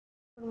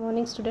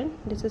morning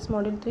student, this is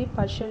module 3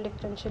 partial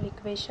differential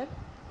equation.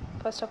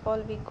 First of all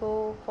we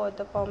go for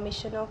the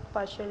formation of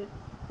partial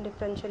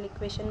differential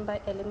equation by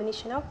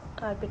elimination of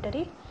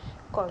arbitrary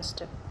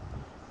constant.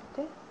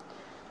 Okay,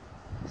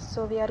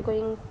 so we are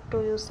going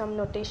to use some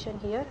notation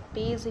here.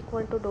 P is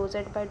equal to dou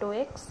z by dou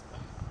x,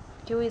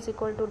 Q is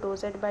equal to dou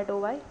z by dou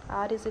y,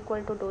 R is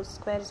equal to dou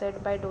square z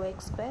by dou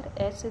x square,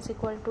 S is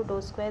equal to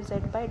dou square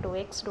z by dou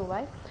x dou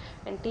y,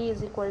 and T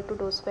is equal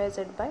to dou square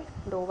z by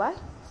dou y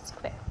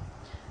square.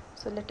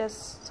 So let us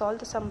solve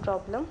the sum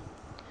problem.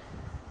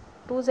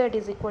 2z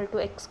is equal to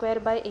x square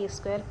by a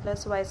square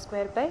plus y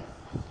square by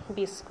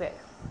b square.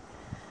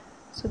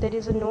 So there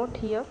is a note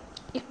here.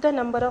 If the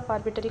number of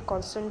arbitrary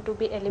constant to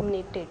be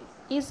eliminated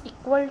is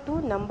equal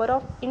to number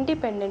of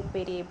independent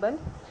variable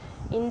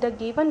in the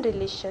given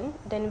relation,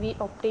 then we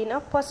obtain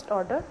a first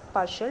order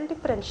partial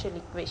differential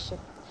equation.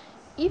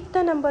 If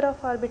the number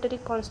of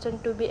arbitrary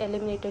constant to be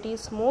eliminated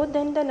is more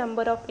than the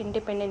number of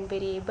independent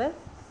variable,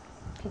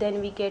 then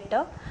we get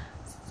a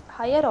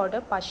higher order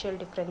partial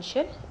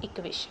differential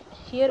equation.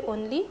 Here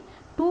only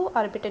two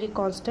arbitrary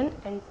constant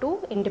and two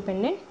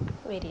independent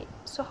variable.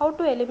 So how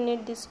to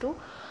eliminate these two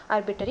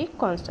arbitrary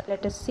constant?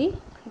 Let us see.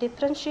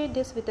 Differentiate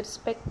this with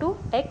respect to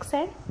x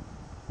and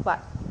y.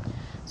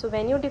 So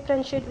when you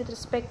differentiate with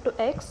respect to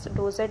x,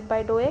 dou z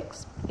by dou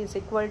x is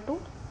equal to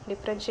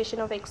differentiation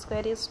of x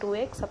square is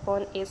 2x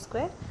upon a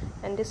square,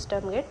 and this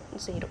term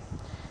gets 0.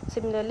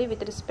 Similarly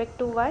with respect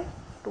to y,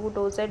 2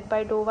 dou z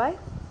by dou y,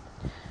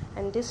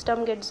 and this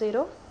term gets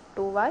 0,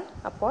 2y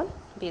upon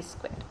b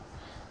square.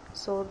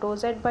 So dou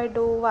z by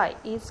dou y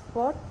is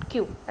what?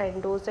 Q,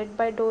 and dou z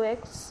by dou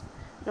x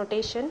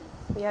notation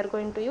we are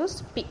going to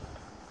use p.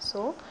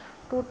 So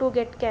 2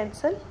 get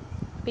cancelled,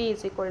 p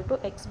is equal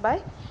to x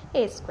by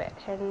a square,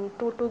 and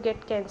 2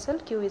 get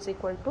cancelled, q is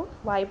equal to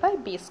y by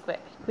b square.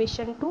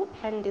 Equation 2,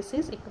 and this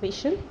is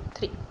equation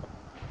 3.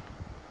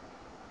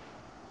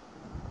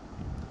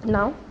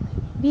 Now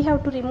we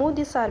have to remove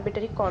this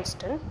arbitrary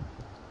constant.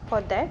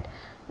 For that,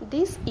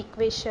 this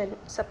equation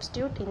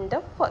substitute in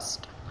the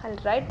first. I'll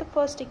write the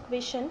first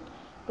equation.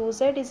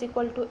 2z is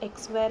equal to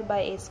x square by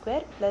a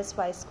square plus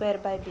y square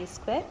by b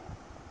square,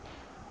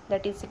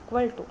 that is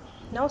equal to,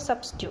 now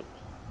substitute.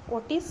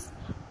 What is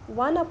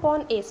 1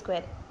 upon a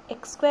square?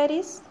 X square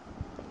is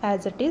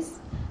as it is.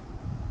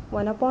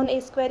 1 upon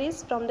a square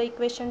is from the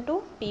equation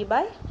 2 p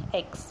by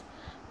x,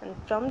 and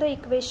from the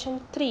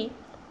equation 3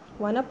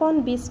 1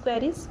 upon b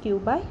square is q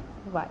by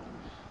y.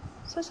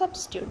 So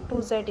substitute.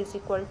 2z is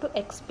equal to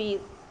xp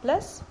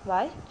plus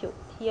yq.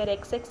 Here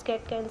xx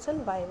get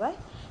cancelled, yy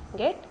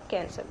get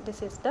cancelled.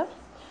 This is the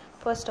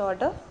first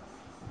order.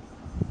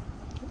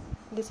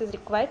 This is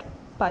required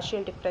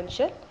partial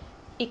differential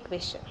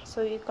equation.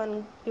 So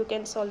you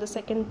can solve the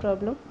second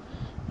problem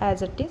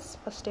as it is.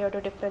 First you have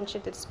to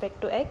differentiate with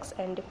respect to x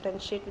and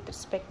differentiate with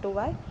respect to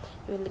y.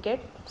 You will get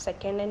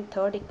second and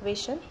third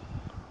equation.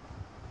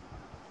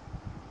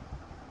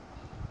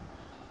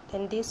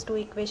 Then these two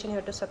equations you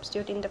have to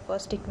substitute in the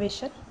first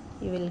equation.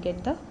 You will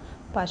get the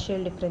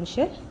partial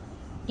differential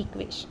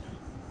equation.